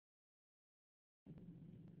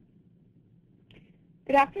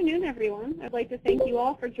Good afternoon, everyone. I'd like to thank you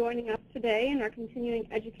all for joining us today in our continuing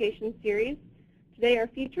education series. Today our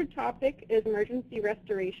featured topic is emergency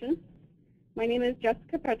restoration. My name is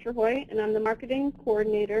Jessica Petrahoy, and I'm the marketing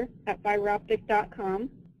coordinator at fiberoptic.com.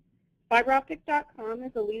 Fiberoptic.com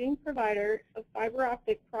is a leading provider of fiber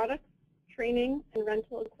optic products, training, and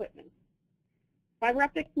rental equipment. Fiber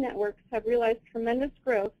optic networks have realized tremendous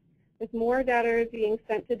growth with more data being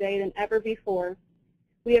sent today than ever before.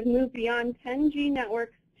 We have moved beyond 10G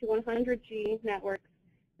networks to 100G networks,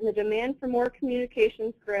 and the demand for more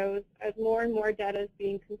communications grows as more and more data is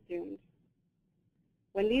being consumed.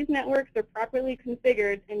 When these networks are properly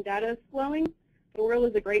configured and data is flowing, the world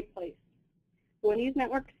is a great place. But when these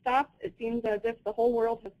networks stop, it seems as if the whole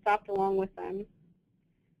world has stopped along with them.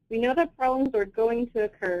 We know that problems are going to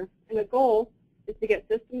occur, and the goal is to get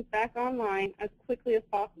systems back online as quickly as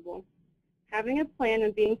possible. Having a plan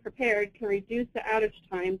and being prepared can reduce the outage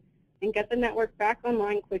time and get the network back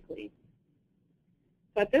online quickly.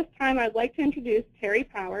 So at this time, I'd like to introduce Terry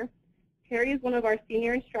Power. Terry is one of our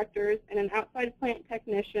senior instructors and an outside plant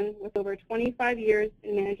technician with over 25 years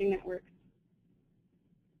in managing networks.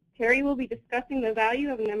 Terry will be discussing the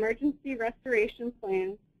value of an emergency restoration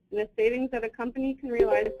plan and the savings that a company can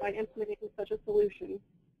realize by implementing such a solution.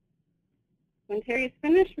 When Terry is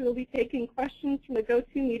finished, we will be taking questions from the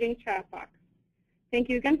GoToMeeting chat box. Thank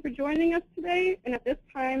you again for joining us today, and at this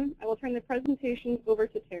time, I will turn the presentation over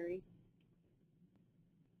to Terry.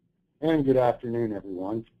 And good afternoon,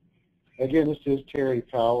 everyone. Again, this is Terry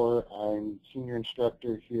Power. I'm senior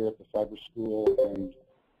instructor here at the Fiber School and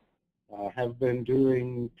have been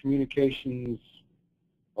doing communications,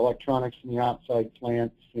 electronics in the outside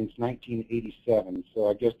plant since 1987, so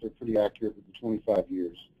I guess they're pretty accurate with the 25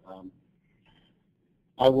 years.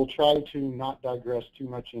 I will try to not digress too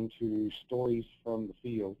much into stories from the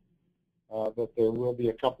field, but there will be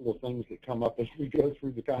a couple of things that come up as we go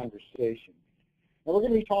through the conversation. Now we're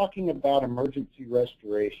going to be talking about emergency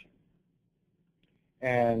restoration.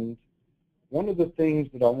 And one of the things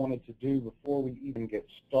that I wanted to do before we even get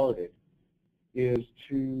started is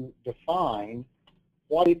to define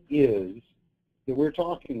what it is that we're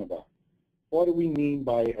talking about. What do we mean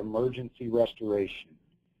by emergency restoration?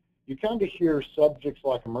 You kind of hear subjects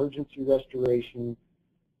like emergency restoration,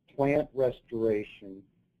 plant restoration,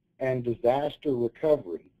 and disaster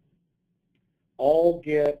recovery all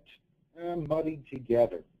get muddied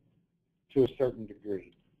together to a certain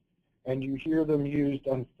degree. And you hear them used,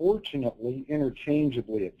 unfortunately,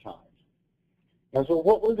 interchangeably at times. And so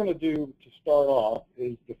what we're going to do to start off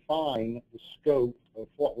is define the scope of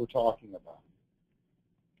what we're talking about.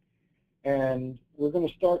 And we're going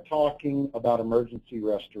to start talking about emergency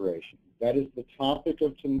restoration. That is the topic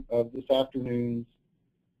of this afternoon's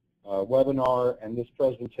webinar and this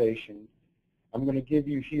presentation. I'm going to give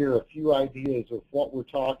you here a few ideas of what we're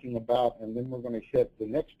talking about, and then we're going to hit the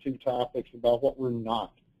next two topics about what we're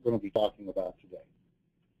not going to be talking about today.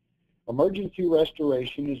 Emergency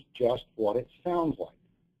restoration is just what it sounds like.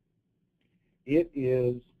 It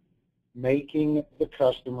is making the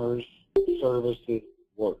customer's services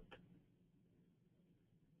work.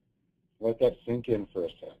 Let that sink in for a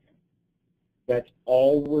second. That's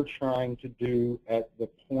all we're trying to do at the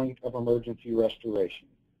point of emergency restoration.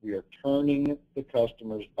 We are turning the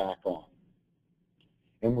customers back on.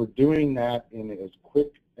 And we're doing that in as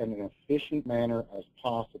quick and an efficient manner as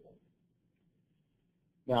possible.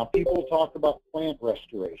 Now, people talk about plant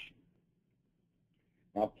restoration.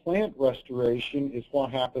 Now, plant restoration is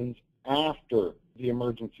what happens after the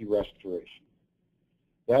emergency restoration.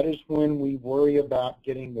 That is when we worry about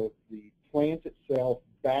getting the plant itself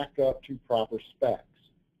back up to proper specs.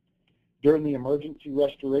 During the emergency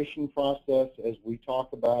restoration process, as we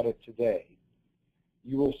talk about it today,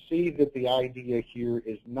 you will see that the idea here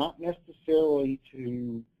is not necessarily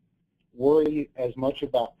to worry as much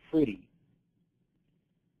about pretty.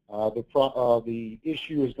 The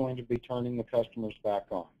issue is going to be turning the customers back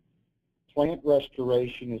on. Plant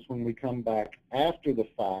restoration is when we come back after the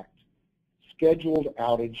fact, scheduled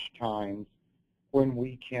outage times, when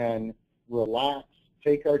we can relax,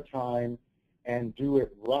 take our time, and do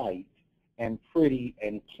it right and pretty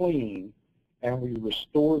and clean, and we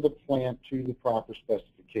restore the plant to the proper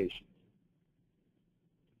specifications.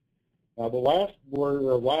 Now, the last word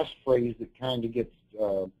or last phrase that kind of gets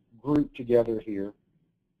grouped together here,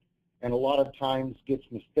 and a lot of times gets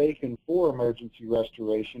mistaken for emergency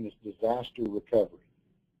restoration, is disaster recovery.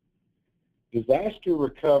 Disaster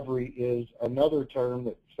recovery is another term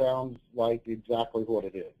that sounds like exactly what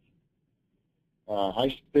it is. I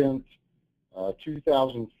spent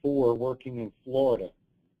 2004 working in Florida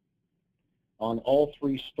on all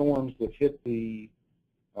three storms that hit the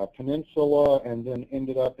Peninsula and then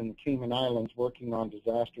ended up in the Cayman Islands working on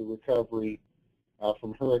disaster recovery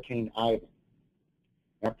from Hurricane Ivan.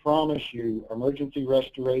 I promise you, emergency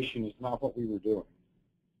restoration is not what we were doing.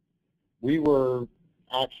 We were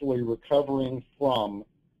actually recovering from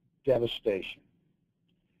devastation.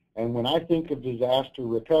 And when I think of disaster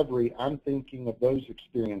recovery, I'm thinking of those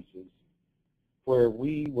experiences where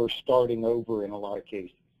we were starting over in a lot of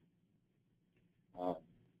cases.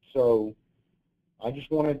 So I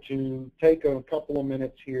just wanted to take a couple of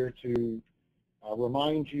minutes here to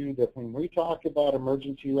remind you that when we talk about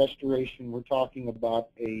emergency restoration, we're talking about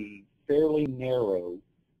a fairly narrow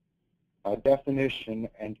definition,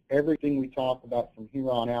 and everything we talk about from here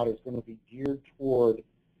on out is going to be geared toward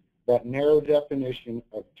that narrow definition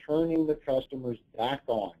of turning the customers back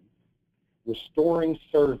on, restoring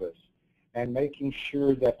service, and making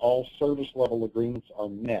sure that all service level agreements are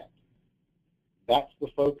met. That's the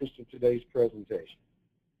focus of today's presentation.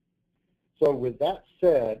 So with that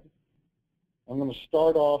said, I'm going to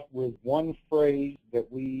start off with one phrase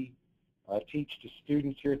that we teach to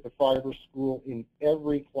students here at the Fiber School in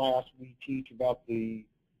every class we teach about the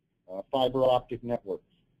fiber optic networks.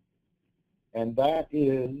 And that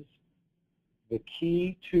is the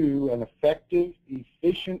key to an effective,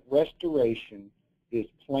 efficient restoration is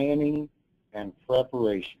planning and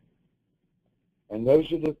preparation. And those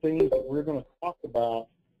are the things that we're going to talk about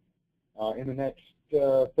in the next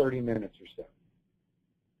 30 minutes or so.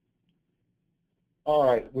 All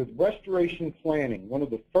right, with restoration planning, one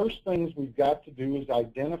of the first things we've got to do is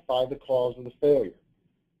identify the cause of the failure.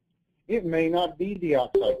 It may not be the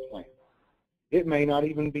outside plant. It may not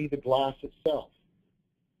even be the glass itself.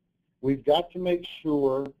 We've got to make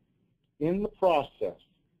sure in the process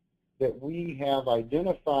that we have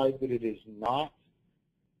identified that it is not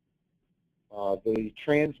the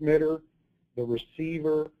transmitter, the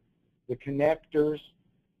receiver, the connectors,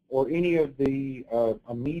 or any of the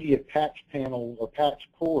immediate patch panel or patch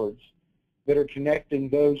cords that are connecting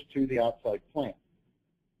those to the outside plant.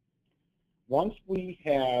 Once we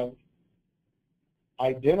have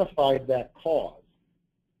identified that cause,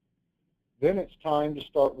 then it's time to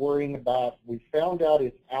start worrying about, we found out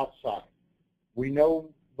it's outside. We know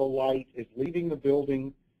the light is leaving the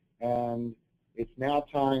building, and it's now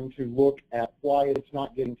time to look at why it's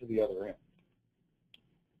not getting to the other end.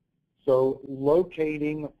 So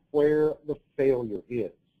locating where the failure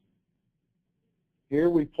is. Here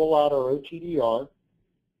we pull out our OTDR,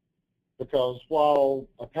 because while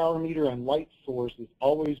a power meter and light source is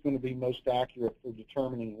always going to be most accurate for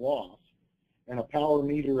determining loss, and a power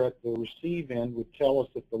meter at the receive end would tell us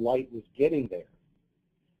if the light was getting there.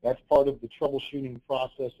 That's part of the troubleshooting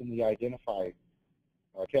process in the identify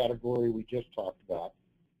category we just talked about.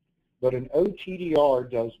 But an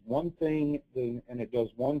OTDR does one thing, and it does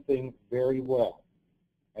one thing very well,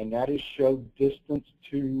 and that is show distance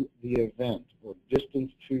to the event or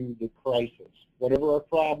distance to the crisis. Whatever our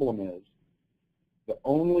problem is, the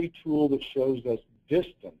only tool that shows us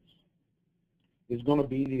distance is going to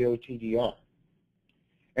be the OTDR.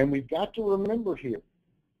 And we've got to remember here,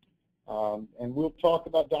 and we'll talk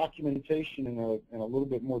about documentation in a little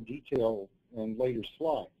bit more detail in later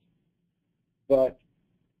slides, but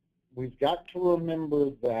we've got to remember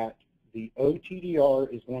that the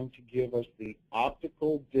OTDR is going to give us the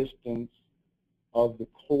optical distance of the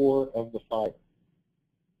core of the fiber.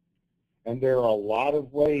 And there are a lot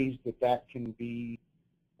of ways that that can be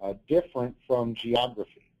different from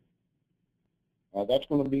geography. That's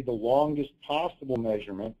going to be the longest possible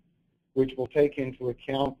measurement, which will take into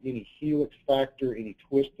account any helix factor, any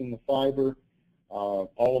twist in the fiber,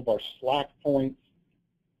 all of our slack points.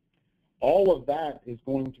 All of that is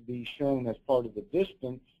going to be shown as part of the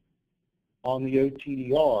distance on the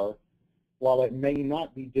OTDR, while it may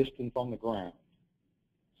not be distance on the ground.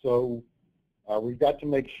 So we've got to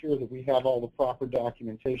make sure that we have all the proper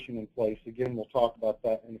documentation in place. Again, we'll talk about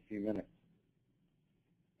that in a few minutes.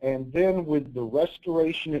 And then with the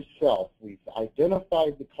restoration itself, we've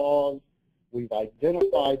identified the cause, we've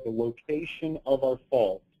identified the location of our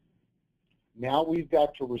fault. Now we've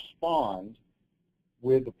got to respond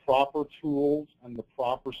with the proper tools and the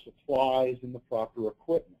proper supplies and the proper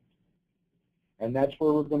equipment. And that's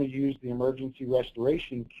where we're going to use the emergency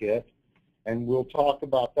restoration kit, and we'll talk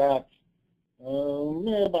about that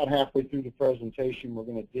about halfway through the presentation. We're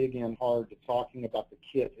going to dig in hard to talking about the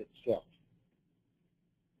kit itself.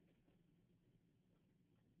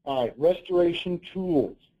 All right, restoration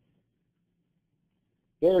tools.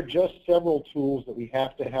 There are just several tools that we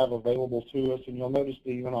have to have available to us, and you'll notice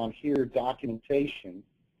that even on here, documentation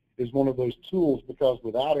is one of those tools, because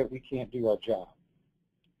without it, we can't do our job.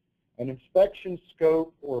 An inspection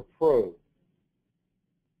scope or probe.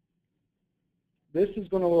 this is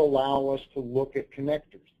going to allow us to look at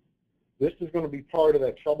connectors. This is going to be part of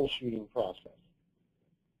that troubleshooting process.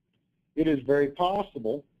 It is very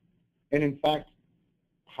possible, and in fact,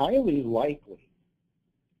 highly likely,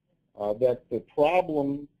 that the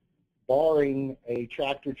problem, barring a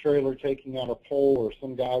tractor trailer taking out a pole or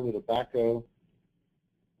some guy with a backhoe,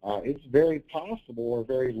 it's very possible or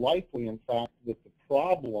very likely, in fact, that the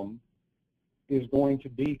problem is going to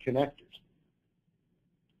be connectors.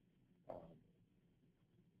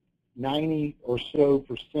 90 or so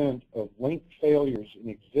 % of link failures in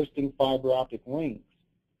existing fiber optic links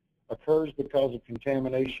occurs because of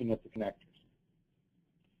contamination at the connectors.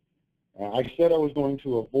 I said I was going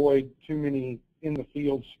to avoid too many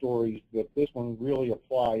in-the-field stories, but this one really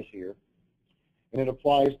applies here. And it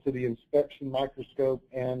applies to the inspection microscope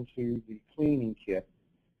and to the cleaning kit.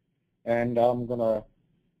 And I'm going to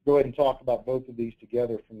go ahead and talk about both of these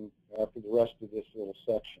together for the rest of this little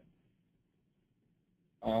section.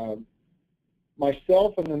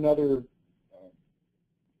 Myself and another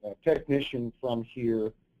technician from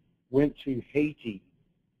here went to Haiti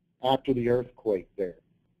after the earthquake there.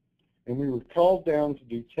 And we were called down to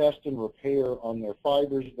do test and repair on their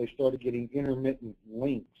fibers. They started getting intermittent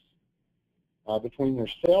links between their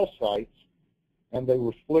cell sites, and they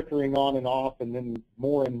were flickering on and off, and then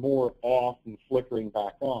more and more off and flickering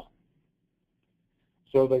back on.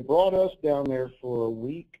 So they brought us down there for a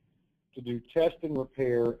week to do test and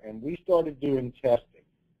repair, and we started doing testing.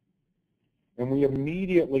 And we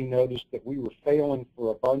immediately noticed that we were failing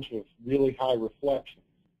for a bunch of really high reflections.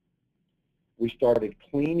 We started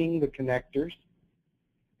cleaning the connectors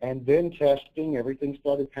and then testing. Everything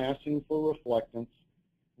started passing for reflectance.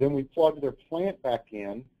 Then we plugged their plant back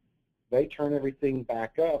in. They turn everything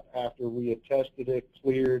back up after we had tested it,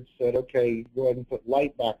 cleared, said, okay, go ahead and put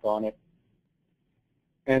light back on it.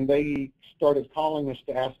 And they started calling us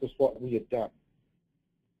to ask us what we had done.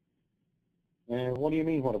 And what do you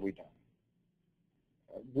mean, what have we done?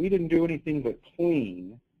 We didn't do anything but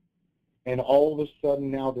clean, and all of a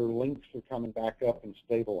sudden now their links are coming back up and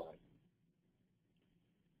stabilizing.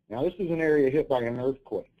 Now this is an area hit by an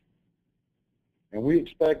earthquake, and we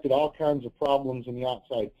expected all kinds of problems in the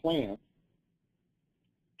outside plant.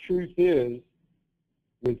 Truth is,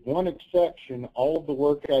 with one exception, all of the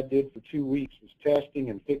work I did for 2 weeks was testing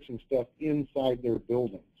and fixing stuff inside their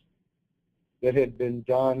buildings that had been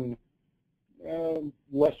done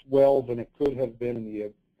less well than it could have been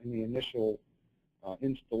in the initial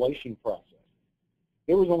installation process.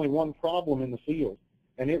 There was only one problem in the field,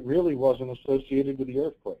 and it really wasn't associated with the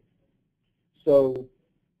earthquake. So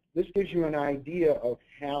this gives you an idea of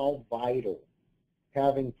how vital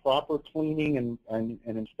having proper cleaning and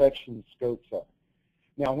inspection scopes are.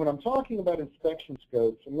 Now, when I'm talking about inspection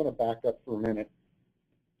scopes, I'm going to back up for a minute.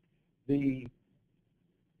 The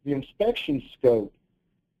inspection scope,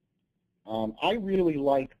 I really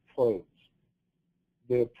like probes.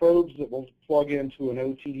 The probes that will plug into an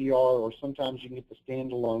OTDR, or sometimes you can get the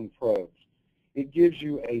standalone probes. It gives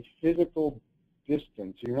you a physical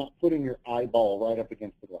distance. You're not putting your eyeball right up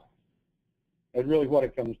against the glass. That's really what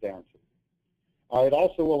it comes down to. It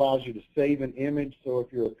also allows you to save an image, so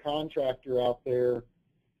if you're a contractor out there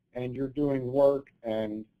and you're doing work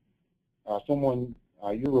and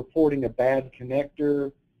you're reporting a bad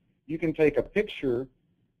connector, you can take a picture,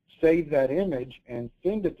 save that image, and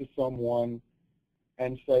send it to someone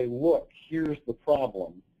and say, look, here's the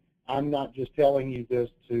problem. I'm not just telling you this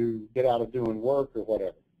to get out of doing work or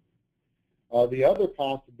whatever. The other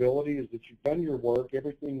possibility is that you've done your work,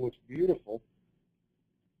 everything looks beautiful,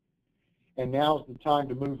 and now's the time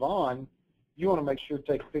to move on. You want to make sure to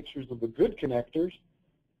take pictures of the good connectors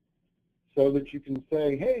so that you can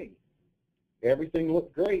say, hey, everything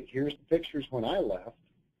looked great. Here's the pictures when I left.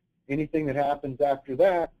 Anything that happens after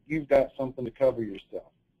that, you've got something to cover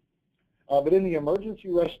yourself. But in the emergency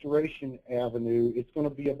restoration avenue, it's going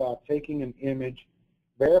to be about taking an image,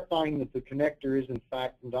 verifying that the connector is in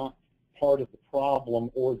fact not part of the problem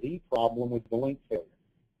or the problem with the link failure.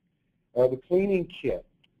 The cleaning kit.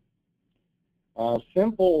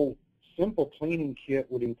 Simple cleaning kit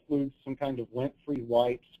would include some kind of lint-free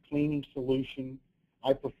wipes, cleaning solution.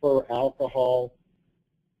 I prefer alcohol,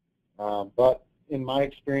 but in my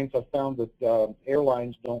experience, I've found that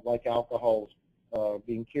airlines don't like alcohol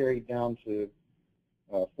being carried down to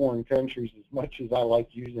foreign countries as much as I like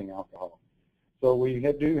using alcohol. So we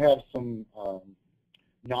do have some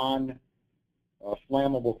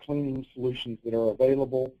non-flammable cleaning solutions that are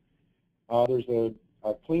available. There's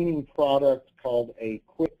a cleaning product called a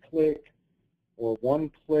Quick Click or One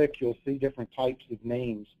Click. You'll see different types of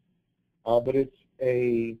names, but it's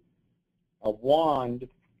a wand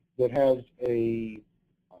that has a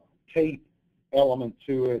tape element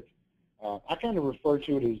to it. I kind of refer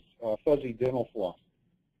to it as fuzzy dental floss.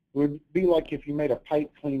 It would be like if you made a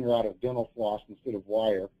pipe cleaner out of dental floss instead of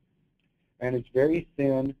wire. And it's very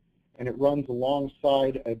thin, and it runs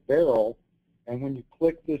alongside a barrel. And when you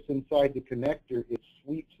click this inside the connector, it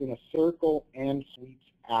sweeps in a circle and sweeps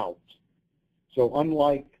out. So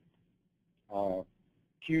unlike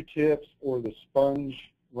Q-tips or the sponge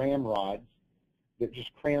ramrods that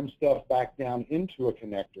just cram stuff back down into a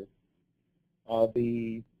connector,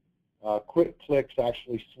 the quick clicks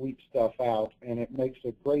actually sweep stuff out, and it makes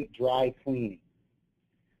a great dry cleaning.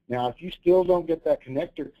 Now, if you still don't get that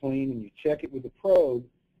connector clean and you check it with a probe,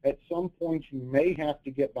 at some point you may have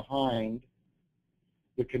to get behind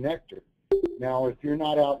the connector. Now, if you're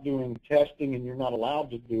not out doing testing and you're not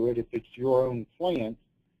allowed to do it, if it's your own plant,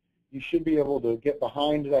 you should be able to get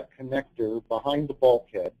behind that connector, behind the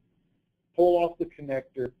bulkhead, pull off the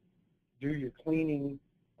connector, do your cleaning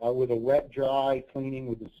with a wet-dry cleaning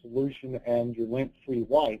with the solution and your lint-free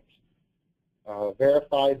wipes,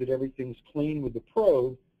 verify that everything's clean with the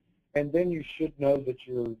probe, and then you should know that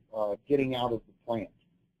you're getting out of the plant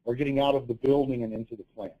or getting out of the building and into the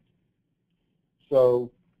plant. So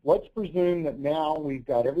let's presume that now we've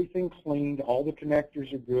got everything cleaned, all the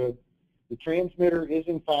connectors are good, the transmitter is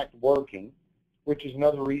in fact working, which is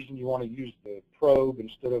another reason you want to use the probe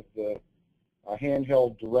instead of the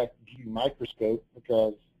handheld direct view microscope,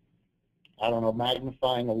 because, I don't know,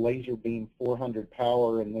 magnifying a laser beam 400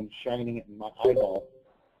 power and then shining it in my eyeball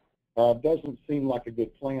doesn't seem like a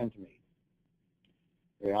good plan to me.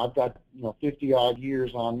 Yeah, I've got 50-odd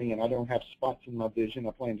years on me, and I don't have spots in my vision.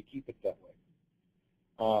 I plan to keep it that way.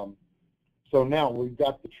 So now we've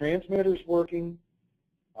got the transmitters working.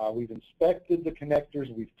 We've inspected the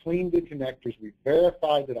connectors. We've cleaned the connectors. We've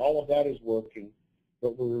verified that all of that is working,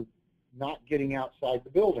 but we're not getting outside the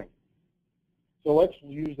building. So let's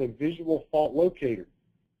use a visual fault locator.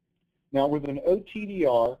 Now with an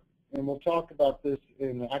OTDR, and we'll talk about this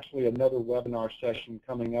in actually another webinar session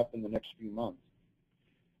coming up in the next few months.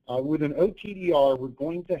 With an OTDR, we're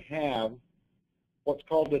going to have what's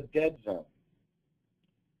called a dead zone.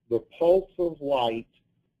 The pulse of light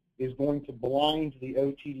is going to blind the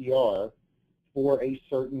OTDR for a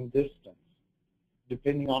certain distance.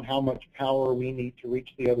 Depending on how much power we need to reach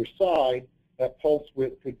the other side, that pulse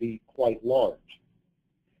width could be quite large.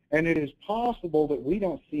 And it is possible that we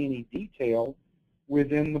don't see any detail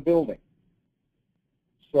within the building.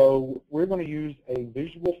 So we're going to use a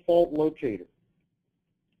visual fault locator,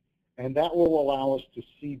 and that will allow us to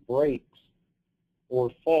see breaks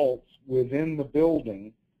or faults within the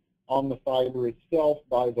building on the fiber itself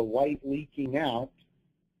by the light leaking out.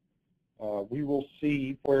 We will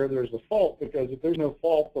see where there's a fault, because if there's no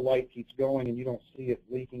fault, the light keeps going and you don't see it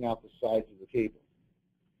leaking out the sides of the cable.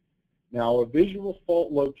 Now, a visual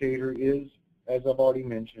fault locator is, as I've already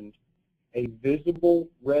mentioned, a visible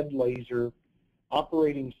red laser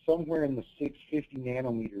operating somewhere in the 650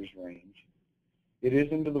 nanometers range. It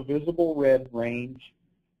is into the visible red range,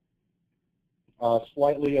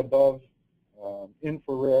 slightly above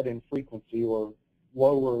infrared in frequency or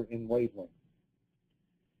lower in wavelength.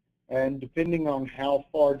 And depending on how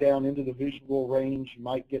far down into the visual range, you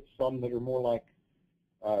might get some that are more like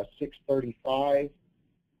 635,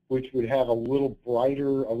 which would have a little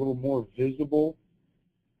brighter, a little more visible.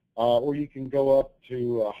 Or you can go up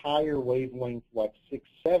to a higher wavelength like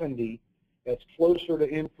 670. That's closer to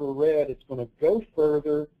infrared. It's going to go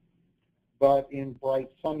further, but in bright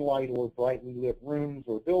sunlight or brightly lit rooms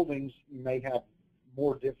or buildings, you may have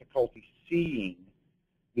more difficulty seeing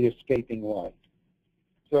the escaping light.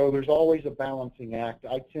 So there's always a balancing act.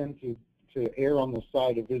 I tend to err on the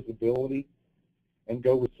side of visibility and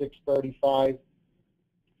go with 635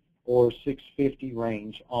 or 650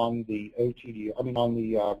 range on the on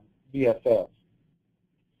the VFS.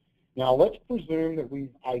 Now let's presume that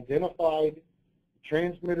we've identified the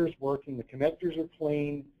transmitters working, the connectors are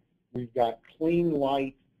clean, we've got clean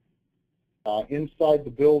light inside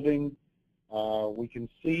the building. We can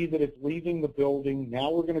see that it's leaving the building.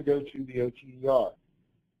 Now we're going to go to the OTDR.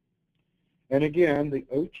 And again, the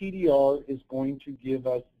OTDR is going to give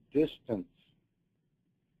us distance.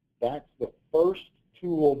 That's the first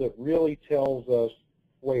tool that really tells us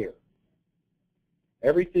where.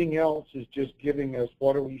 Everything else is just giving us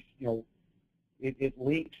what are we, it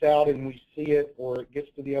leaks out and we see it, or it gets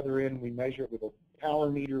to the other end, we measure it with a power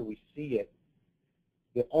meter, we see it.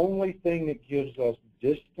 The only thing that gives us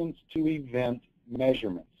distance to event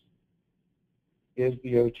measurements is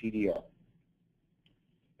the OTDR.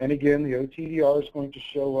 And again, the OTDR is going to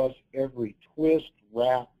show us every twist,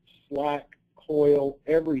 wrap, slack, coil,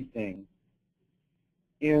 everything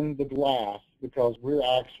in the glass because we're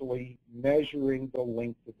actually measuring the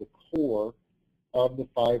length of the core of the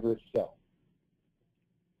fiber itself.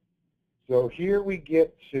 So here we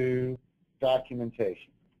get to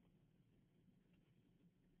documentation.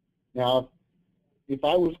 Now, if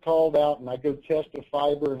I was called out and I go test a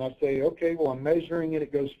fiber and I say, okay, well, I'm measuring it,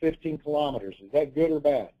 it goes 15 kilometers. Is that good or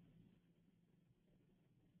bad?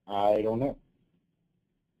 I don't know.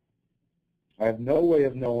 I have no way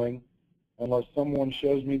of knowing unless someone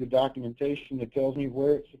shows me the documentation that tells me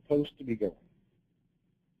where it's supposed to be going.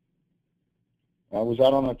 I was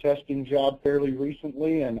out on a testing job fairly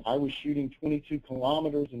recently, and I was shooting 22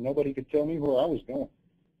 kilometers, and nobody could tell me where I was going.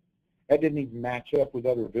 That didn't even match up with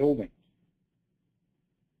other buildings.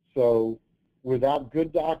 So without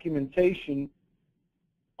good documentation,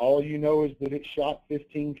 all you know is that it shot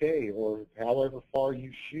 15K or however far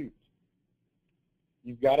you shoot.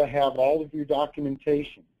 You've got to have all of your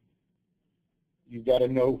documentation. You've got to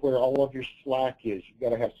know where all of your slack is. You've got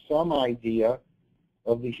to have some idea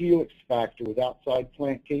of the helix factor with outside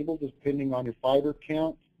plant cable, depending on your fiber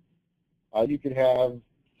count. You could have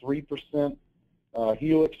 3%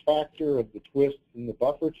 helix factor of the twists and the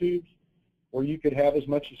buffer tubes, or you could have as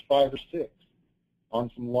much as 5 or 6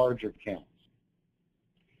 on some larger counts.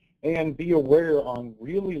 And be aware on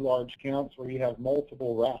really large counts where you have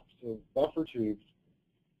multiple wraps of buffer tubes,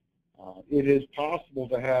 it is possible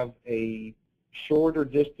to have a shorter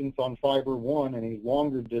distance on fiber 1 and a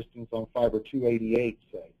longer distance on fiber 288,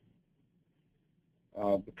 say,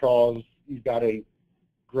 because you've got a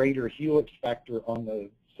greater helix factor on the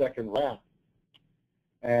second wrap,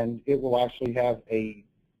 and it will actually have a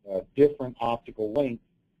different optical length.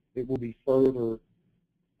 It will be further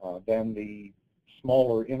than the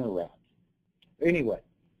smaller inner wraps. Anyway,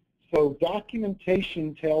 so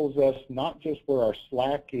documentation tells us not just where our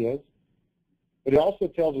slack is, but it also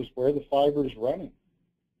tells us where the fiber is running.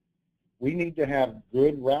 We need to have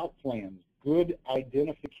good route plans, good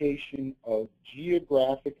identification of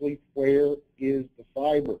geographically where is the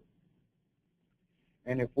fiber.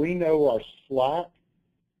 And if we know our slack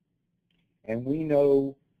and we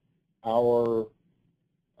know our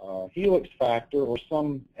helix factor, or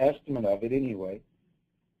some estimate of it anyway,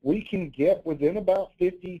 we can get within about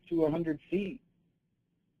 50 to 100 feet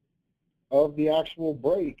of the actual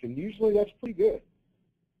break, and usually that's pretty good.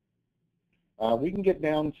 We can get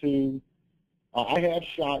down to, I have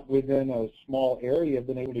shot within a small area,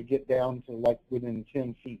 been able to get down to like within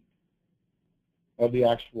 10 feet of the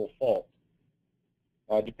actual fault,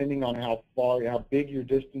 depending on how big your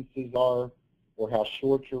distances are or how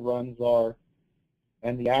short your runs are,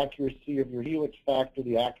 and the accuracy of your helix factor,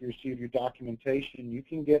 the accuracy of your documentation. You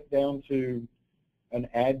can get down to an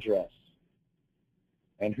address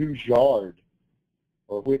and whose yard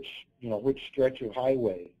or which stretch of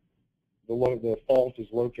highway the fault is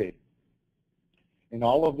located. And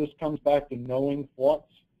all of this comes back to knowing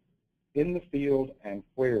what's in the field and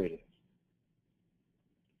where it is.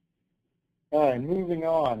 All right, moving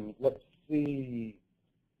on. Let's see.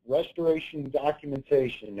 Restoration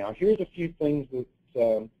documentation. Now, here's a few things that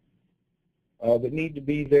that need to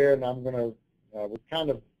be there, and I'm going to. We've kind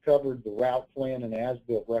of covered the route plan and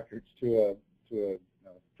as-built records to a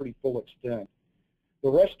pretty full extent. The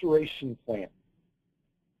restoration plan.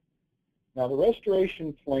 Now, the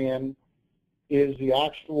restoration plan is the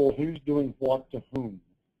actual who's doing what to whom,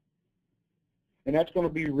 and that's going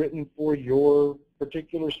to be written for your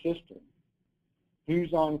particular system.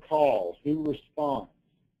 Who's on call? Who responds?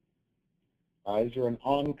 Is there an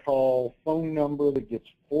on-call phone number that gets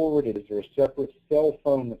forwarded? Is there a separate cell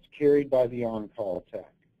phone that's carried by the on-call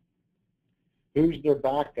tech? Who's their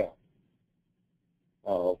backup?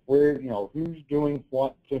 Who's doing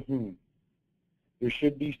what to whom? There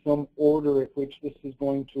should be some order at which this is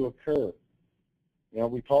going to occur.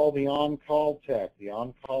 We call the on-call tech. The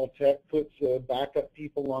on-call tech puts backup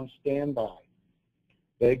people on standby.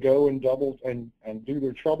 They go and do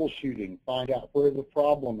their troubleshooting, find out where the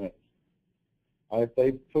problem is. If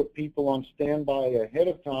they put people on standby ahead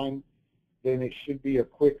of time, then it should be a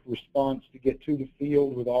quick response to get to the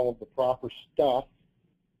field with all of the proper stuff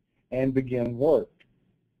and begin work.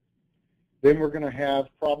 Then we're going to have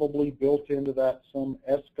probably built into that some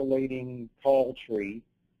escalating call tree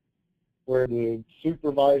where the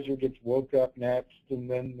supervisor gets woke up next, and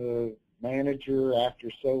then the manager after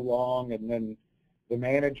so long, and then the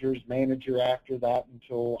manager's manager after that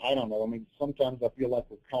until, I don't know, sometimes I feel like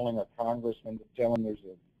we're calling a congressman to tell him there's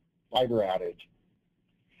a fiber outage.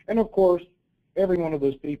 And of course, every one of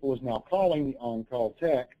those people is now calling the on-call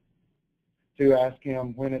tech to ask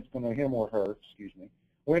him when it's going to, him or her, excuse me,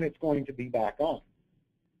 when it's going to be back on.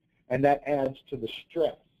 And that adds to the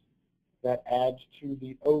stress. that adds to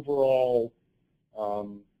the overall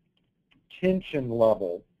tension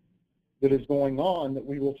level that is going on that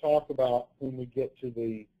we will talk about when we get to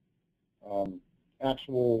the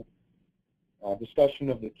actual discussion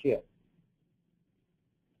of the kit.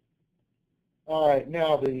 All right,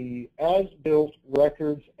 now the as-built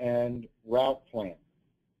records and route plan.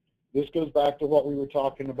 This goes back to what we were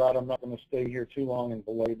talking about. I'm not going to stay here too long and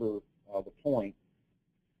belabor the point.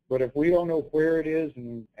 But if we don't know where it is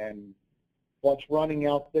and what's running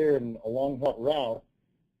out there and along what route,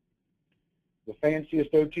 the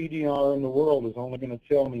fanciest OTDR in the world is only going to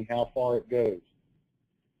tell me how far it goes.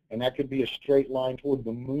 And that could be a straight line toward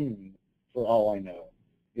the moon for all I know,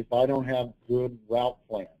 if I don't have good route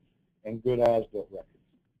plans and good as-built records.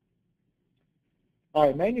 All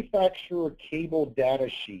right, manufacturer cable data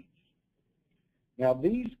sheets. Now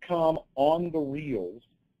these come on the reels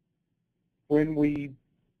when we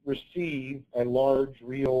receive a large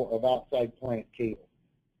reel of outside plant cable.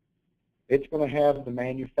 It's going to have the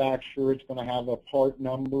manufacturer, it's going to have a part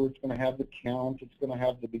number, it's going to have the count, it's going to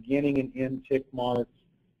have the beginning and end tick marks,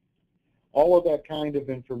 all of that kind of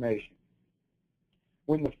information.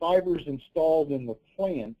 When the fiber is installed in the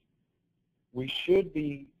plant, we should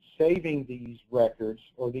be saving these records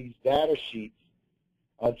or these data sheets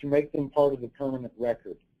to make them part of the permanent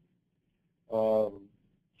record.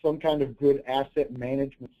 Some kind of good asset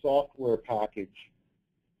management software package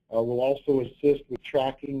will also assist with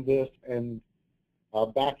tracking this, and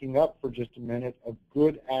backing up for just a minute, a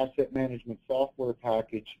good asset management software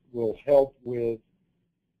package will help with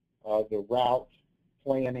the route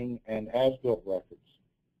planning and as-built records.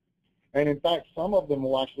 And in fact, some of them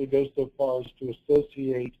will actually go so far as to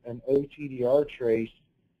associate an OTDR trace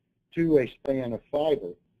to a span of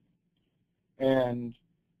fiber. And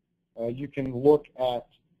you can look at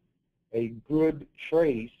a good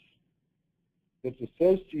trace that's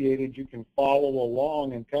associated. You can follow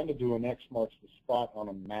along and kind of do an X marks the spot on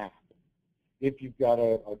a map if you've got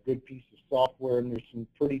a good piece of software, and there's some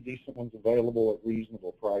pretty decent ones available at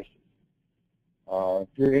reasonable prices. If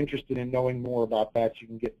you're interested in knowing more about that, you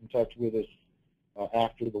can get in touch with us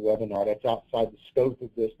after the webinar. That's outside the scope of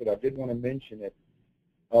this, but I did want to mention it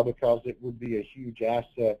because it would be a huge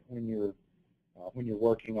asset when you're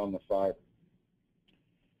working on the fiber.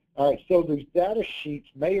 All right, so those data sheets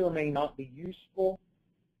may or may not be useful,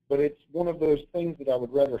 but it's one of those things that I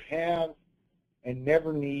would rather have and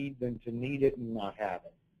never need than to need it and not have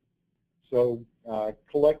it. So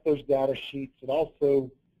collect those data sheets. It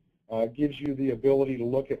also gives you the ability to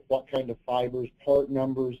look at what kind of fibers, part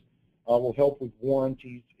numbers, will help with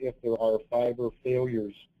warranties if there are fiber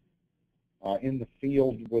failures in the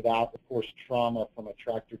field without, of course, trauma from a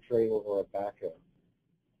tractor trailer or a backhoe.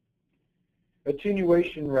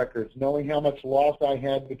 Attenuation records, knowing how much loss I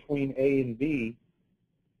had between A and B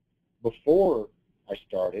before I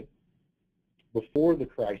started, before the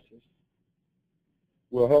crisis,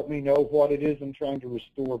 will help me know what it is I'm trying to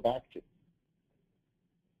restore back to.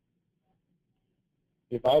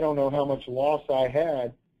 If I don't know how much loss I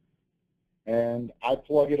had and I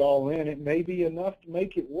plug it all in, it may be enough to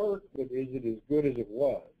make it work, but is it as good as it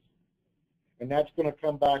was? And that's going to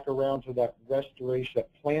come back around to that restoration, that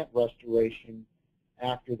plant restoration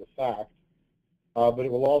after the fact. But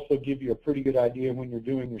it will also give you a pretty good idea when you're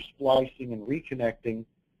doing your splicing and reconnecting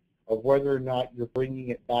of whether or not you're bringing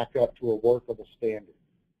it back up to a workable standard.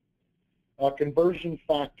 Conversion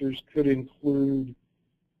factors could include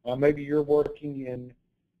maybe you're working in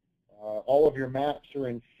all of your maps are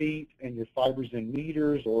in feet and your fibers in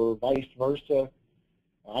meters, or vice versa.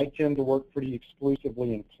 I tend to work pretty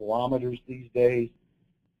exclusively in kilometers these days.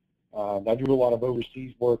 I do a lot of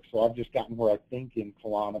overseas work, so I've just gotten where I think in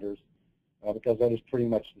kilometers because that is pretty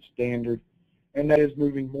much the standard, and that is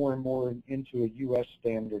moving more and more into a U.S.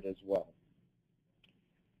 standard as well.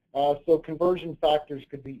 So conversion factors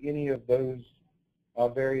could be any of those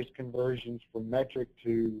various conversions from metric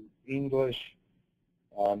to English,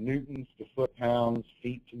 newtons to foot-pounds,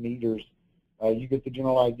 feet to meters. You get the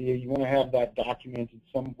general idea. You want to have that documented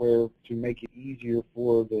somewhere to make it easier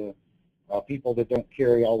for the people that don't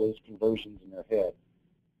carry all those conversions in their head.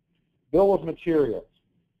 Bill of materials.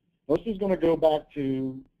 This is going to go back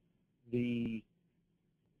to the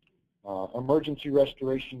emergency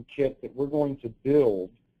restoration kit that we're going to build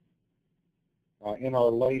in our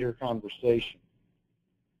later conversation.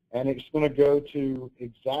 And it's going to go to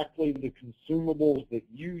exactly the consumables that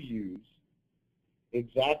you use,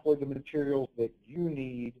 exactly the materials that you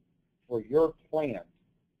need for your plant,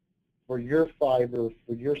 for your fiber,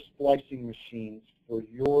 for your splicing machines, for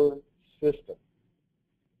your system.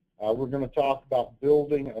 We're going to talk about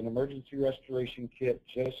building an emergency restoration kit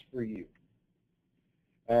just for you.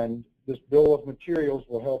 And this bill of materials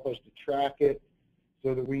will help us to track it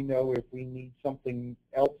so that we know if we need something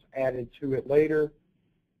else added to it later.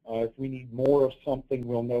 If we need more of something,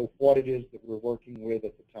 we'll know what it is that we're working with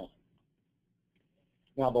at the time.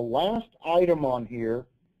 Now, the last item on here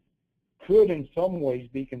could in some ways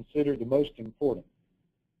be considered the most important.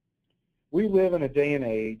 We live in a day and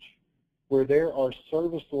age where there are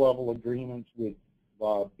service level agreements with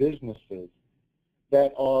businesses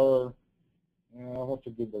that are, what's a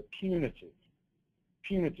good word, punitive.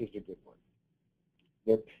 Punitive is a good word.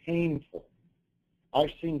 They're painful.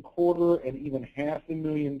 I've seen $250,000 and even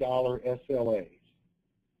 $500,000 SLAs.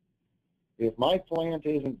 If my plant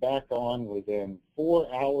isn't back on within 4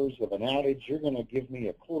 hours of an outage, you're going to give me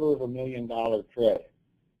a $250,000 credit.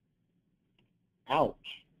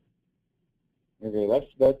 Ouch. Okay,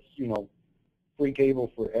 that's free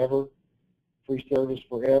cable forever, free service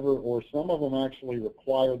forever, or some of them actually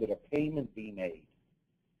require that a payment be made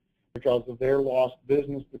because of their lost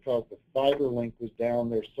business, because the fiber link was down,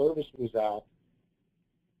 their service was out.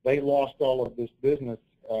 They lost all of this business.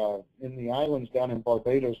 In the islands down in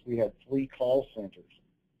Barbados, we had 3 call centers,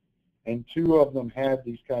 and 2 of them had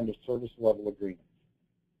these kind of service level agreements.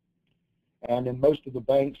 And then most of the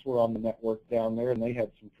banks were on the network down there, and they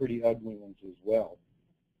had some pretty ugly ones as well.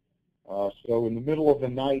 So in the middle of the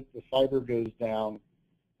night, the fiber goes down.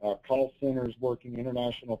 Call centers working,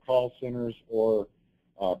 international call centers or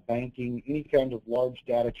banking, any kind of large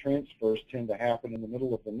data transfers tend to happen in the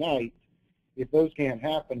middle of the night. If those can't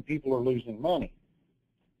happen, people are losing money.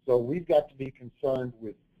 So we've got to be concerned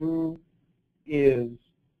with who is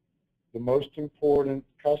the most important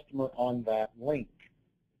customer on that link,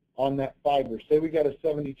 on that fiber. Say we got a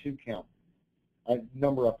 72 count, a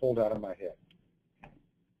number I pulled out of my head.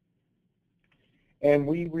 And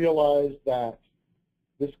we realize that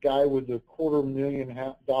this guy with the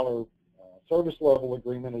 $250,000 service level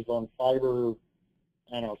agreement is on fiber,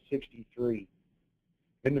 63.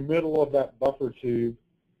 In the middle of that buffer tube,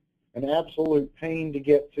 an absolute pain to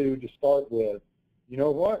get to start with. You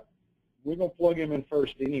know what? We're going to plug him in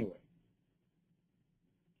first anyway.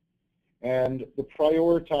 And the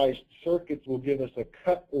prioritized circuits will give us a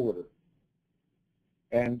cut order.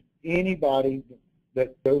 And anybody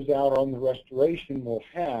that goes out on the restoration will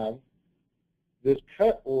have this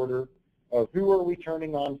cut order of who are we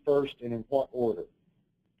turning on first and in what order.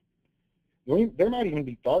 There might even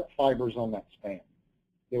be dark fibers on that span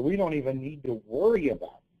that we don't even need to worry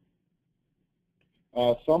about.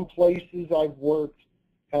 Some places I've worked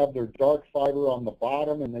have their dark fiber on the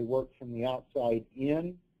bottom and they work from the outside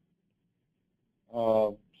in.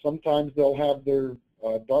 Sometimes they'll have their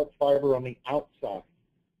dark fiber on the outside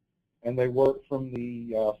and they work from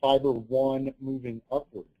the fiber 1 moving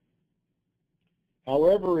upward.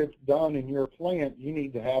 However it's done in your plant, you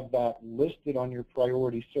need to have that listed on your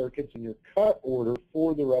priority circuits and your cut order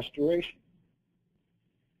for the restoration.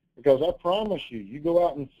 Because I promise you, you go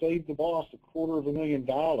out and save the boss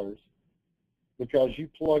 $250,000 because you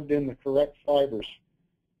plugged in the correct fibers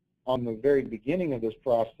on the very beginning of this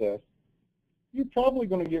process, you're probably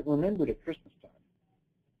going to get remembered at Christmas time.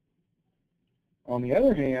 On the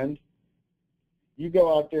other hand, you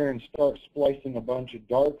go out there and start splicing a bunch of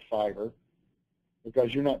dark fiber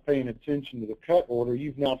because you're not paying attention to the cut order.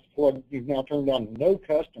 You've now turned on no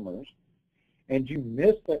customers, and you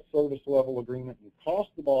miss that service level agreement and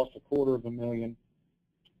cost the boss $250,000,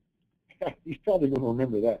 he's probably going to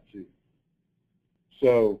remember that too.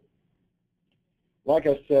 So, like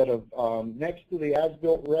I said, next to the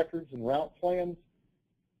as-built records and route plans,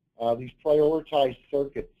 these prioritized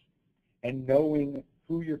circuits and knowing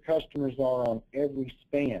who your customers are on every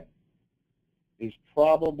span is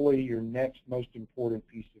probably your next most important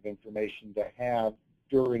piece of information to have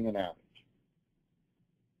during an outage.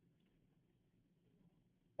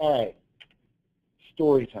 All right,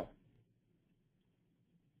 story time.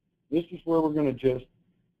 This is where we're going to just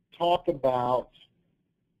talk about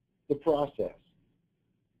the process.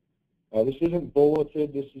 This isn't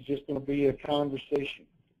bulleted. This is just going to be a conversation.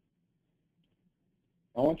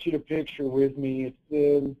 I want you to picture with me,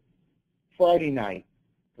 it's Friday night,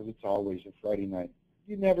 because it's always a Friday night.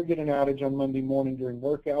 You'd never get an outage on Monday morning during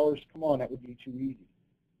work hours. Come on, that would be too easy.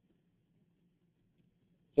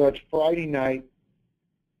 So it's Friday night.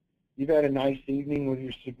 You've had a nice evening with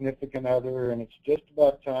your significant other, and it's just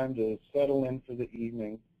about time to settle in for the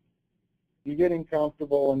evening. You're getting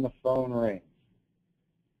comfortable, and the phone rings.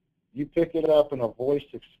 You pick it up, and a voice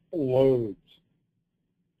explodes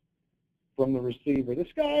from the receiver. The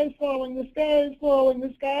sky is falling, the sky is falling,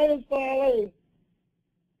 the sky is falling.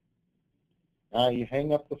 You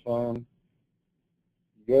hang up the phone.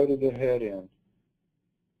 You go to the head end.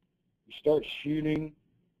 You start shooting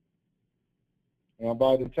Now,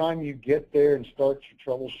 by the time you get there and start your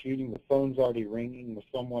troubleshooting, the phone's already ringing with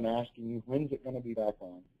someone asking you, when's it going to be back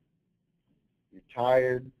on? You're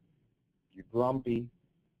tired, you're grumpy,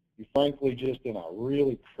 you're frankly just in a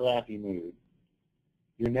really crappy mood.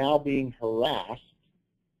 You're now being harassed,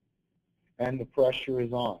 and the pressure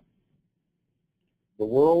is on. The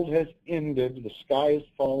world has ended, the sky is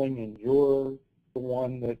falling, and you're the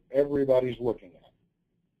one that everybody's looking at.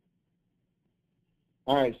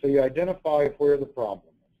 All right, so you identify where the problem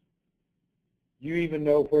is. You even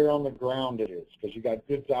know where on the ground it is because you got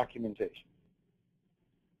good documentation.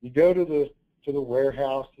 You go to the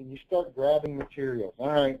warehouse and you start grabbing materials. All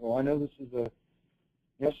right, well, I know this is a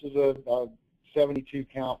 72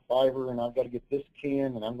 count fiber, and I've got to get this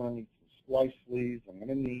can, and I'm going to need some splice sleeves. I'm going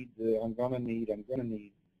to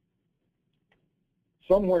need.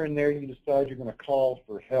 Somewhere in there you decide you're going to call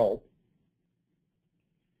for help,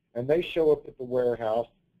 and they show up at the warehouse,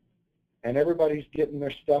 and everybody's getting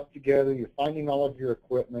their stuff together. You're finding all of your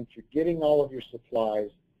equipment. You're getting all of your supplies,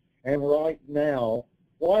 and right now,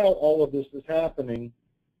 while all of this is happening,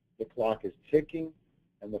 the clock is ticking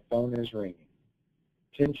and the phone is ringing.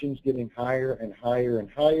 Tension's getting higher and higher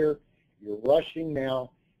and higher. You're rushing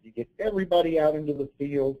now. You get everybody out into the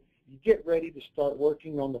field. You get ready to start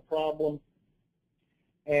working on the problem,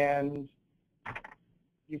 and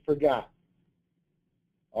you forgot.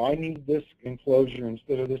 Oh, I need this enclosure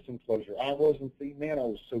instead of this enclosure. I wasn't thinking, man, I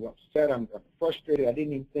was so upset. I'm frustrated. I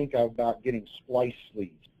didn't even think about getting splice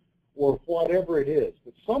sleeves or whatever it is.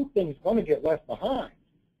 But something's going to get left behind.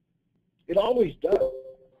 It always does.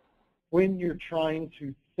 When you're trying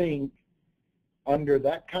to think under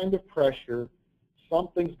that kind of pressure,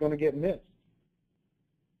 something's going to get missed.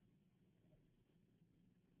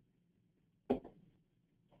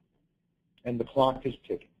 And the clock is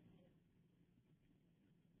ticking.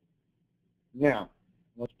 Now,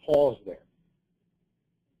 let's pause there.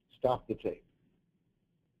 Stop the tape.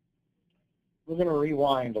 We're going to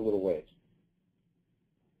rewind a little ways.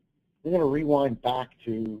 We're going to rewind back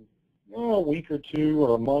to a week or two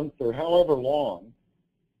or a month or however long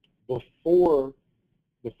before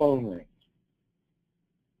the phone rings.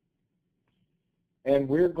 And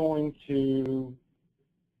we're going to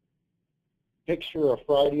picture a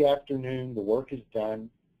Friday afternoon. The work is done.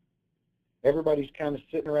 Everybody's kind of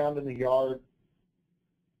sitting around in the yard.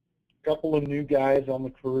 A couple of new guys on the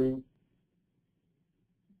crew.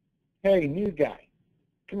 Hey, new guy,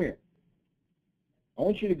 come here. I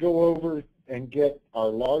want you to go over and get our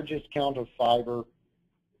largest count of fiber,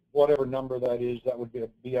 whatever number that is, that would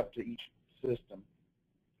be up to each system.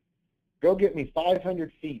 Go get me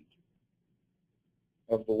 500 feet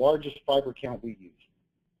of the largest fiber count we use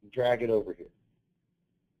and drag it over here.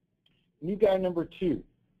 New guy number 2,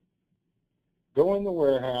 go in the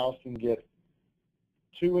warehouse and get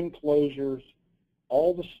 2 enclosures,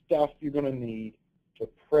 all the stuff you're going to need to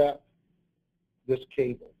prep this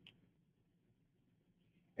cable.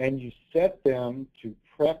 And you set them to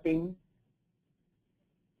prepping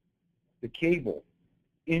the cable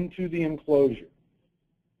into the enclosure.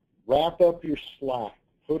 Wrap up your slack,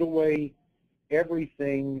 put away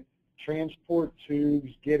everything, transport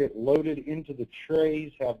tubes, get it loaded into the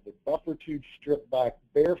trays, have the buffer tube stripped back,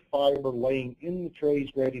 bare fiber laying in the trays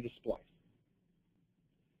ready to splice.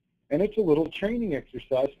 And it's a little training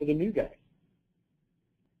exercise for the new guys.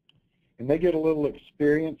 And they get a little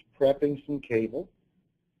experience prepping some cable.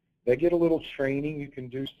 They get a little training. You can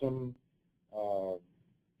do some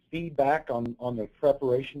feedback on the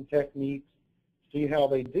preparation techniques, see how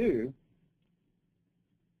they do.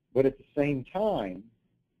 But at the same time,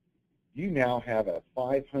 you now have a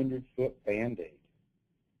 500-foot Band-Aid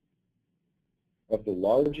of the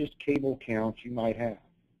largest cable count you might have,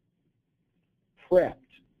 prepped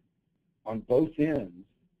on both ends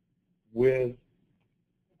with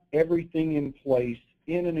everything in place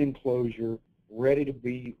in an enclosure ready to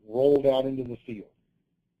be rolled out into the field.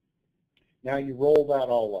 Now you roll that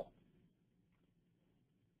all up.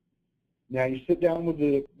 Now you sit down with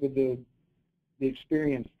the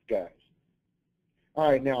experienced guys. All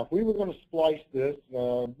right, now if we were going to splice this,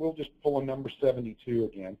 we'll just pull a number 72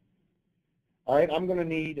 again. All right, I'm going to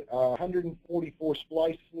need 144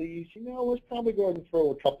 splice sleeves. You know, let's probably go ahead and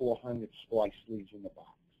throw a couple of hundred splice sleeves in the box.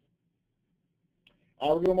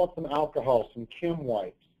 We're going to want some alcohol, some chem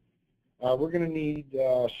wipes. We're going to need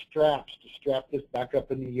straps to strap this back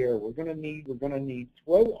up in the air. We're going to need,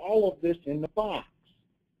 throw all of this in the box.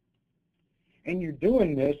 And you're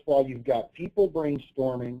doing this while you've got people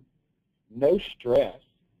brainstorming, no stress.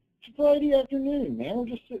 It's a Friday afternoon, man. We're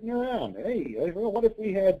just sitting around. Hey, what if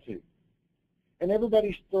we had to? And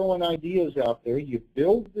everybody's throwing ideas out there. You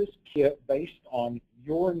build this kit based on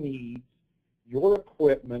your needs, your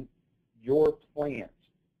equipment, your plants,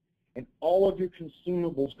 and all of your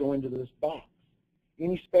consumables go into this box.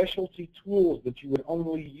 Any specialty tools that you would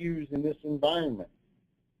only use in this environment,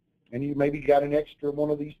 and you maybe got an extra one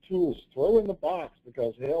of these tools, throw in the box,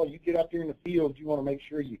 because, hell, you get out there in the field, you want to make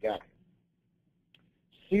sure you got it.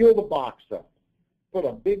 Seal the box up. Put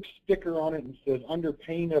a big sticker on it and says, under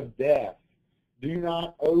pain of death, do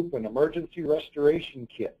not open, emergency restoration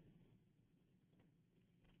kit.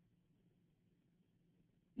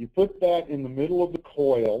 You put that in the middle of the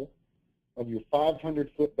coil of your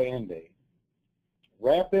 500-foot Band-Aid.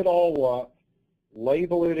 Wrap it all up,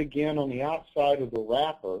 label it again on the outside of the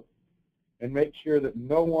wrapper, and make sure that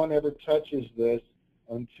no one ever touches this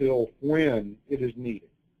until when it is needed.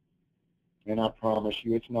 And I promise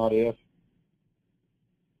you it's not if.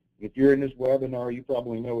 If you're in this webinar, you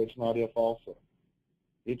probably know it's not if also.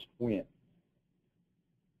 It's when.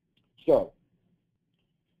 So,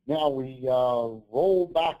 now we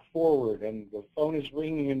roll back forward, and the phone is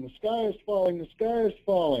ringing, and the sky is falling, the sky is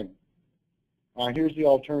falling. Here's the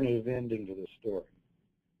alternative ending to this story.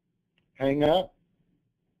 Hang up,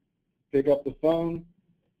 pick up the phone,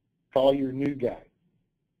 call your new guy.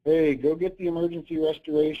 Hey, go get the emergency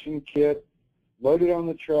restoration kit, load it on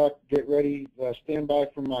the truck, get ready, stand by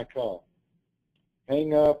for my call.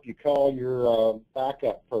 Hang up, you call your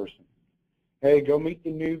backup person. Hey, go meet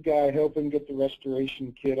the new guy, help him get the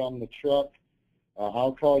restoration kit on the truck.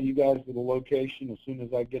 I'll call you guys to the location as soon as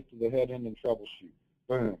I get to the head end and troubleshoot.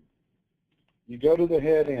 Boom. You go to the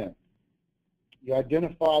head end. You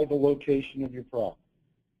identify the location of your problem.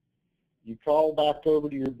 You call back over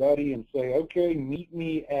to your buddy and say, okay, meet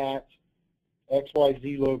me at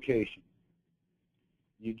XYZ location.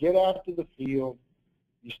 You get out to the field.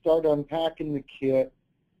 You start unpacking the kit.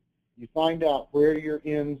 You find out where your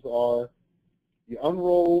ends are. You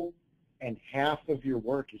unroll, and half of your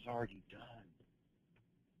work is already done.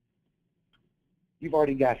 You've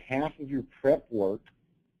already got half of your prep work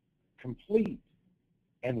complete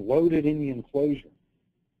and loaded in the enclosure.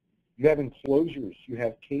 You have enclosures. You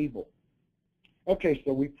have cable. Okay,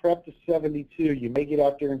 so we prepped a 72. You may get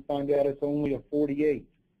out there and find out it's only a 48.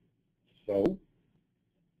 So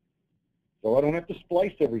I don't have to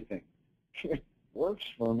splice everything. Works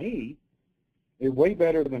for me. It's way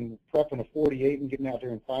better than prepping a 48 and getting out there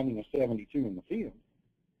and finding a 72 in the field.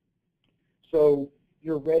 So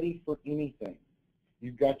you're ready for anything.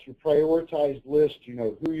 You've got your prioritized list. You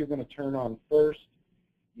know who you're going to turn on first.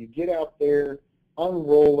 You get out there,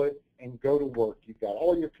 unroll it, and go to work. You've got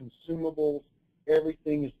all your consumables.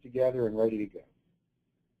 Everything is together and ready to go.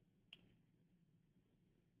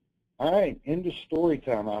 All right, end of story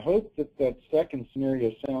time. I hope that that second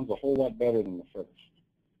scenario sounds a whole lot better than the first.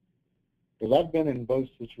 Because I've been in both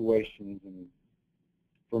situations, and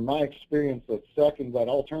from my experience, that second, that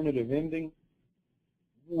alternative ending,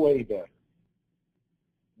 way better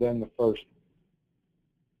than the first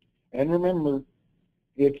one. And remember,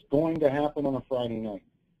 it's going to happen on a Friday night.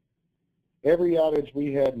 Every outage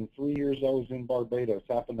we had in 3 years I was in Barbados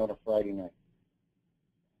happened on a Friday night.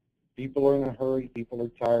 People are in a hurry. People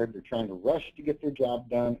are tired. They're trying to rush to get their job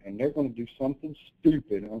done, and they're going to do something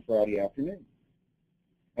stupid on Friday afternoon.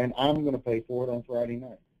 And I'm going to pay for it on Friday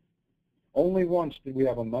night. Only once did we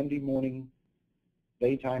have a Monday morning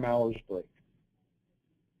daytime hours break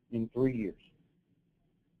in 3 years.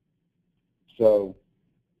 So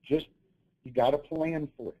just, you got to plan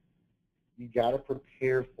for it. You got to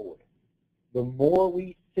prepare for it. The more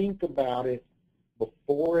we think about it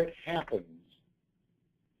before it happens,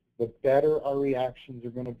 the better our reactions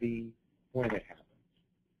are going to be when it happens.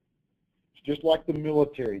 It's just like the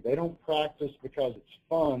military. They don't practice because it's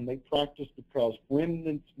fun. They practice because when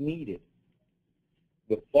it's needed,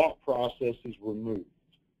 the thought process is removed.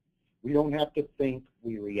 We don't have to think,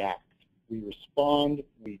 we react. We respond,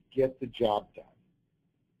 we get the job done.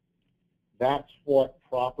 That's what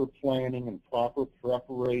proper planning and proper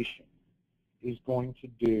preparation is going to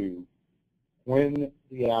do when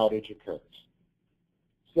the outage occurs.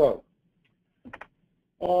 So,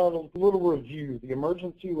 a little review. The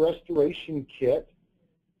emergency restoration kit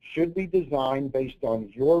should be designed based on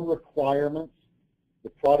your requirements, the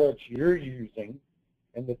products you're using,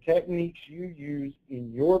 and the techniques you use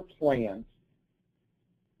in your plants.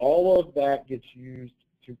 All of that gets used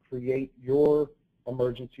to create your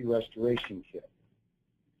emergency restoration kit.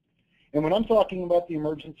 And when I'm talking about the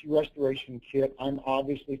emergency restoration kit, I'm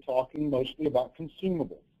obviously talking mostly about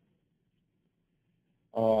consumables.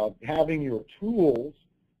 Having your tools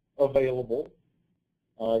available.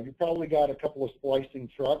 You probably got a couple of splicing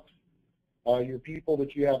trucks. Your people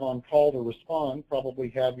that you have on call to respond probably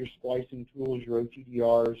have your splicing tools, your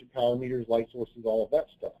OTDRs, your power meters, light sources, all of that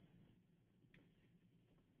stuff.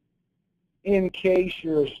 in case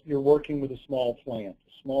you're working with a small plant,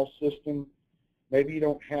 a small system. Maybe you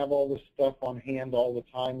don't have all this stuff on hand all the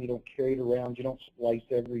time. You don't carry it around. You don't splice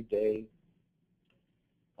every day.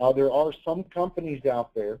 There are some companies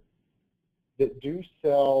out there that do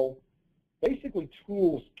sell basically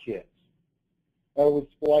tools kits with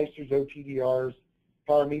splicers, OTDRs,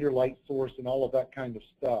 power meter, light source, and all of that kind of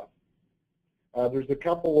stuff. There's a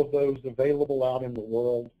couple of those available out in the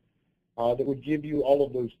world that would give you all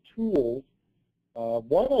of those tools.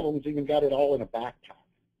 One of them's even got it all in a backpack.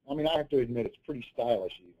 I mean, I have to admit, it's pretty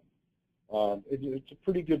stylish even. It's a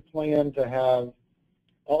pretty good plan to have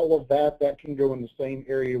all of that. That can go in the same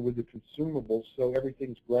area with the consumables, so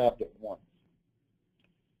everything's grabbed at once.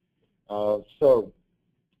 So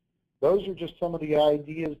those are just some of the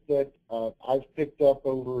ideas that I've picked up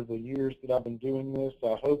over the years that I've been doing this.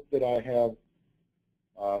 I hope that I have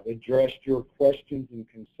addressed your questions and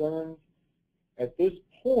concerns. At this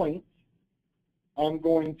point, I'm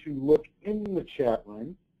going to look in the chat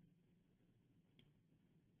room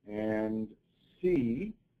and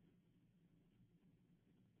see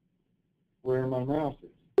where my mouse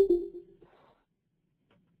is.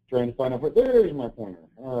 Trying to find out where, there's my pointer.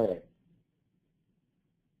 All right.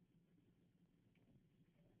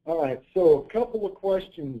 All right, so a couple of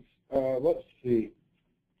questions. Let's see.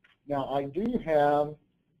 Now, I do have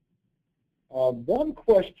one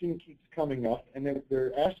question keeps coming up, and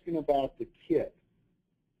they're asking about the kit.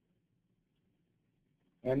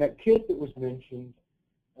 And that kit that was mentioned,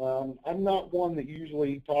 I'm not one that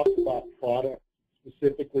usually talks about products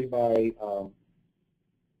specifically by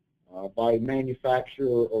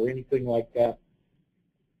manufacturer or anything like that.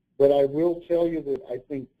 But I will tell you that I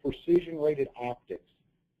think Precision Rated Optics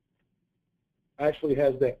actually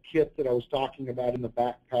has that kit that I was talking about in the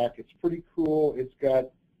backpack. It's pretty cool. It's got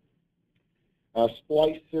a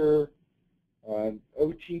splicer,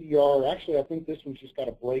 OTDR. Actually, I think this one's just got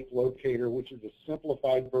a brake locator, which is a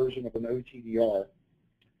simplified version of an OTDR.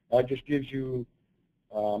 It just gives you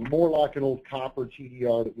more like an old copper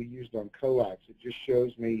TDR that we used on coax. It just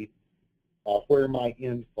shows me where my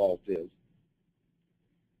end fault is.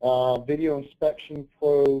 Video inspection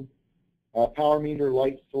probe, power meter,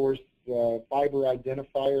 light source, fiber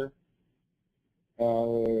identifier,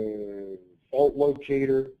 fault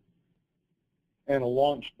locator, and a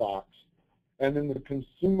launch box. And then the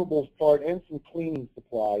consumables part and some cleaning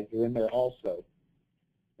supplies are in there also.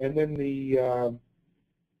 And then the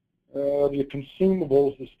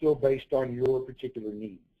consumables is still based on your particular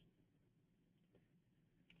needs.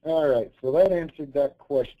 All right, so that answered that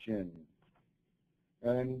question.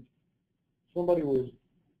 And somebody was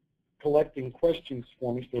collecting questions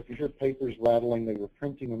for me, so if you hear papers rattling, they were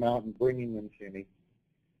printing them out and bringing them to me,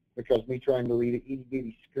 because me trying to read an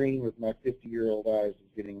itty-bitty screen with my 50-year-old eyes is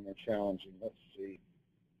getting more challenging. Let's see.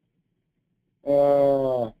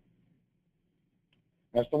 Now,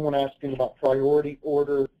 someone asking about priority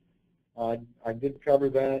order. I did cover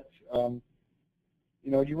that. You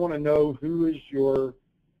know, you want to know who is your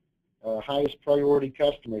highest priority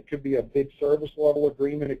customer. It could be a big service level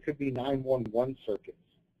agreement. It could be 911 circuits.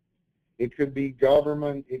 It could be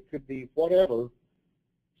government. It could be whatever.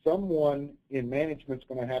 Someone in management's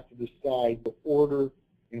going to have to decide the order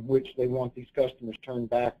in which they want these customers turned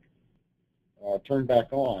back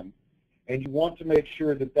on. And you want to make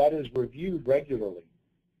sure that that is reviewed regularly.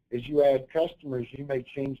 As you add customers, you may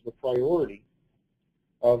change the priority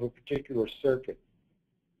of a particular circuit.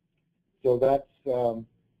 So that's one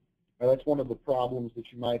of the problems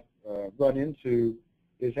that you might run into,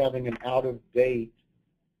 is having an out-of-date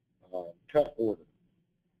cut order.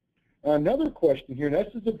 Another question here, and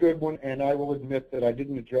this is a good one, and I will admit that I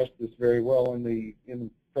didn't address this very well in the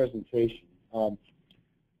presentation.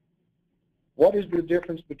 What is the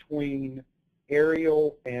difference between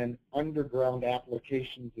aerial and underground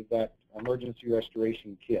applications of that emergency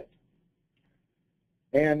restoration kit?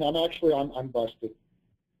 And I'm busted.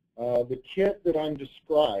 The kit that I'm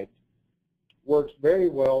described works very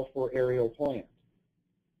well for aerial plant.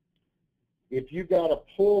 If you've got to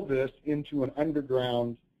pull this into an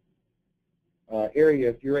underground area,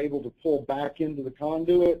 if you're able to pull back into the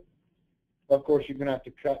conduit, of course you're going to have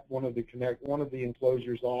to cut one of the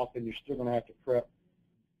enclosures off, and you're still going to have to prep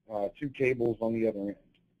two cables on the other end,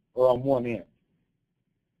 or on one end.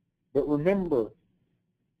 But remember,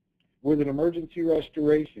 with an emergency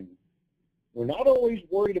restoration, we're not always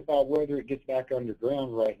worried about whether it gets back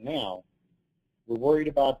underground right now. We're worried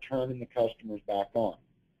about turning the customers back on.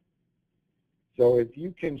 So if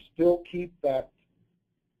you can still keep that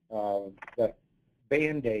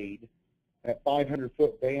Band-Aid, that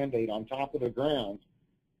 500-foot Band-Aid on top of the ground,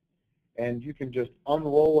 and you can just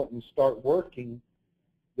unroll it and start working,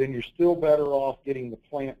 then you're still better off getting the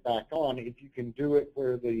plant back on if you can do it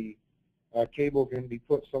where the cable can be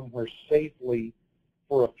put somewhere safely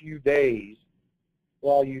for a few days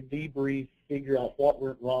while you debrief, figure out what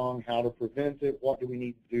went wrong, how to prevent it, what do we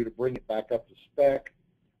need to do to bring it back up to spec,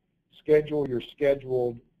 schedule your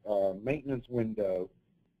scheduled maintenance window.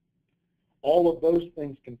 All of those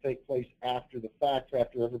things can take place after the fact,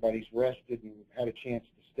 after everybody's rested and had a chance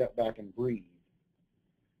to step back and breathe.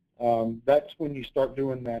 That's when you start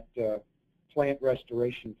doing that plant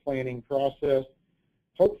restoration planning process.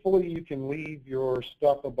 Hopefully you can leave your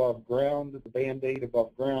stuff above ground, the Band-Aid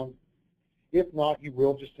above ground. If not, you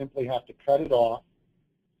will just simply have to cut it off,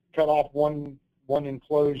 cut off one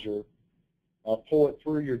enclosure, pull it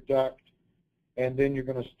through your duct, and then you're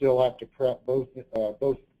going to still have to prep both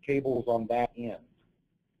cables on that end.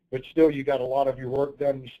 But still, you got a lot of your work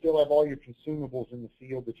done. You still have all your consumables in the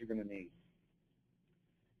field that you're going to need.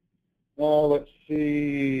 Let's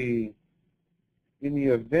see. In the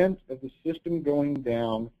event of the system going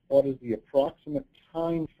down, what is the approximate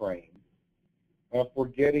time frame for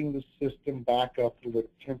getting the system back up to a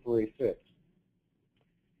temporary fix?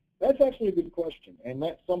 That's actually a good question, and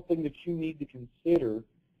that's something that you need to consider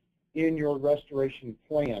in your restoration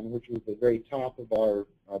plan, which is at the very top of our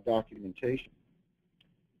documentation.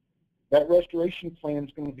 That restoration plan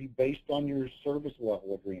is going to be based on your service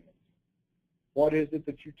level agreement. What is it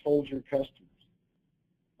that you told your customers?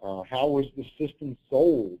 How was the system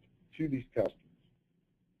sold to these customers?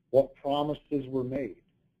 What promises were made?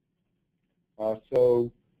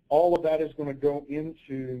 So all of that is going to go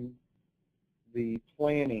into the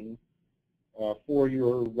planning for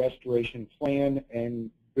your restoration plan and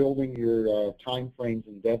building your time frames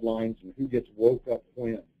and deadlines and who gets woke up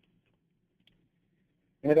when.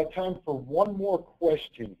 And I have time for one more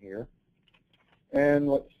question here. And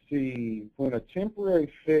let's see, when a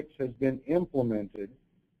temporary fix has been implemented,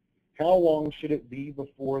 how long should it be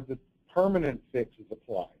before the permanent fix is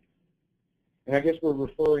applied? And I guess we're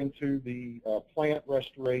referring to the plant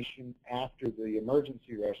restoration after the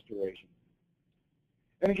emergency restoration.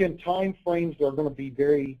 And again, time frames are going to be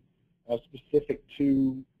very specific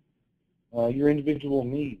to your individual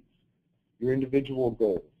needs, your individual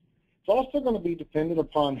goals. It's also going to be dependent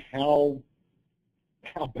upon how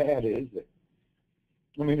bad is it.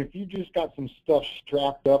 I mean, if you just got some stuff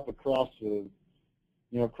strapped up across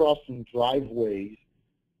across some driveways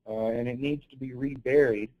and it needs to be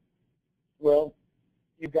reburied, well,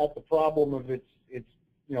 you've got the problem of it's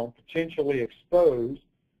potentially exposed,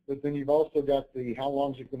 but then you've also got the how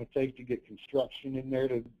long is it going to take to get construction in there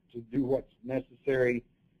to do what's necessary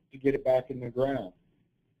to get it back in the ground.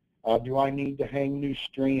 Do I need to hang new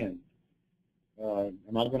strands?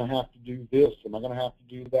 Am I going to have to do this? Am I going to have to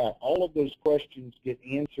do that? All of those questions get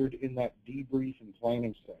answered in that debrief and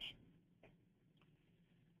planning session.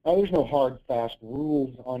 Now, there's no hard, fast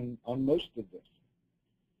rules on most of this.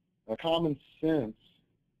 Common sense,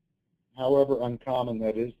 however uncommon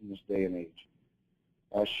that is in this day and age,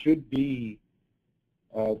 should be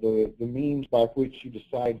the means by which you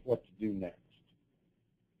decide what to do next.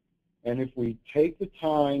 And if we take the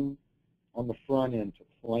time on the front end to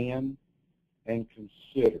plan and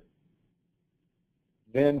consider,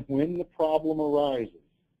 then when the problem arises,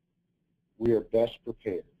 we are best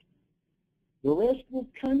prepared. The rest will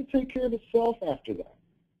kind of take care of itself after that.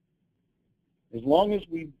 As long as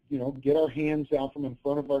we, get our hands out from in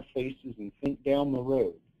front of our faces and think down the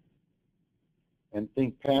road and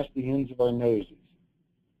think past the ends of our noses,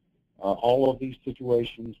 all of these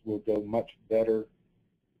situations will go much better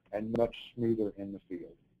and much smoother in the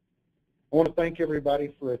field. I want to thank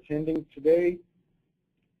everybody for attending today.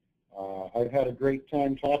 I've had a great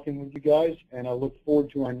time talking with you guys, and I look forward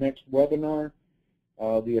to our next webinar.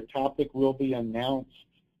 The topic will be announced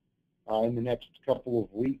in the next couple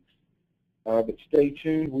of weeks. But stay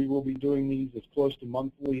tuned. We will be doing these as close to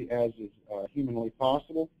monthly as is humanly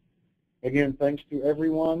possible. Again, thanks to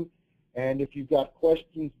everyone. And if you've got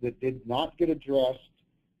questions that did not get addressed,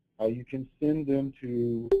 you can send them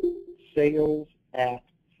to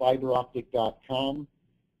sales@fiberoptic.com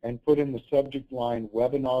and put in the subject line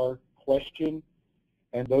webinar question,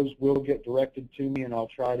 and those will get directed to me, and I'll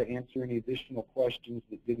try to answer any additional questions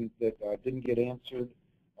that didn't get answered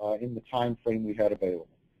in the time frame we had available.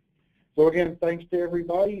 So again, thanks to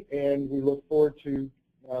everybody, and we look forward to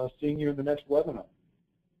seeing you in the next webinar.